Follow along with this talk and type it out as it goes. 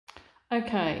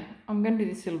Okay, I'm going to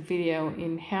do this little video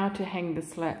in how to hang the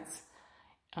slats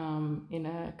in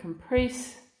a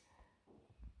Caprice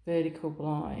vertical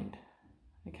blind.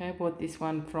 Okay, I bought this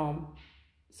one from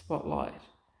Spotlight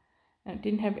and it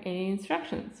didn't have any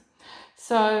instructions.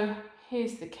 So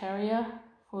here's the carrier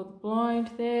for the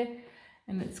blind there,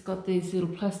 and it's got these little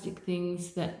plastic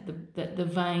things that the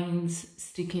vanes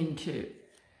stick into.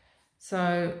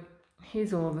 So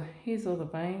here's all the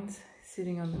vanes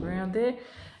sitting on the ground there,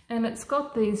 and it's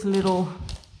got these little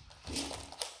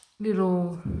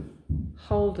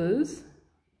holders,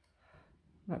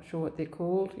 not sure what they're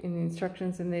called in the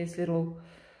instructions, and these little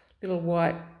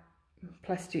white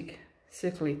plastic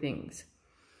circly things.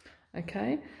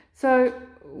 Okay, so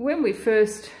when we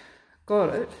first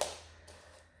got it,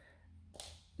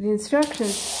 the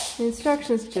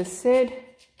instructions just said,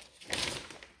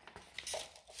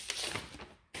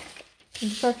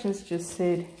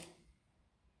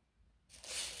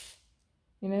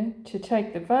 you know, to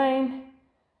take the vane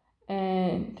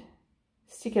and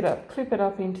stick it up, clip it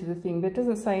up into the thing, but it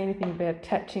doesn't say anything about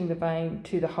attaching the vane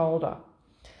to the holder.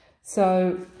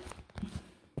 So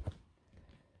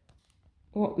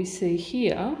what we see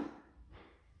here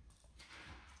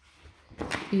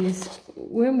is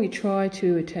when we try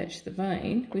to attach the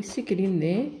vane, we stick it in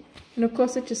there, and of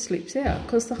course it just slips out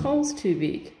because the hole's too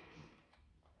big.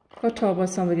 I got told by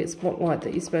somebody at Spotlight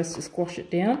that you're supposed to squash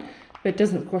it down, but it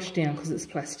doesn't squash down because it's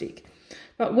plastic.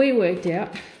 But we worked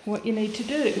out what you need to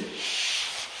do.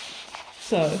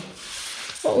 So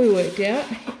what we worked out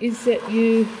is that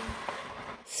you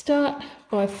start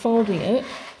by folding it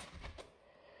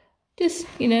just,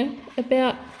 you know,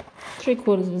 about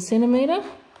 3/4 of a centimetre.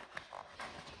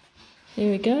 There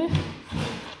we go,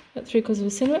 about 3/4 of a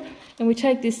centimetre. And we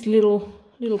take this little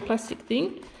plastic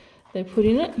thing they put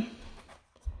in it,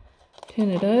 turn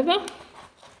it over,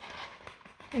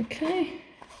 okay,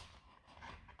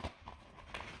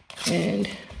 and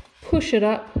push it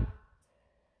up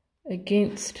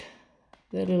against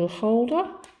the little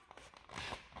holder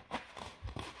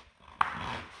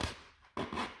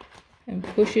and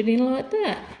push it in like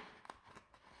that.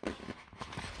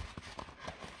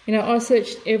 You know, I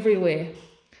searched everywhere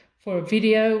for a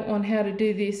video on how to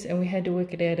do this, and we had to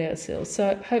work it out ourselves.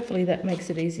 So hopefully that makes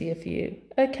it easier for you.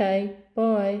 Okay,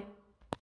 bye.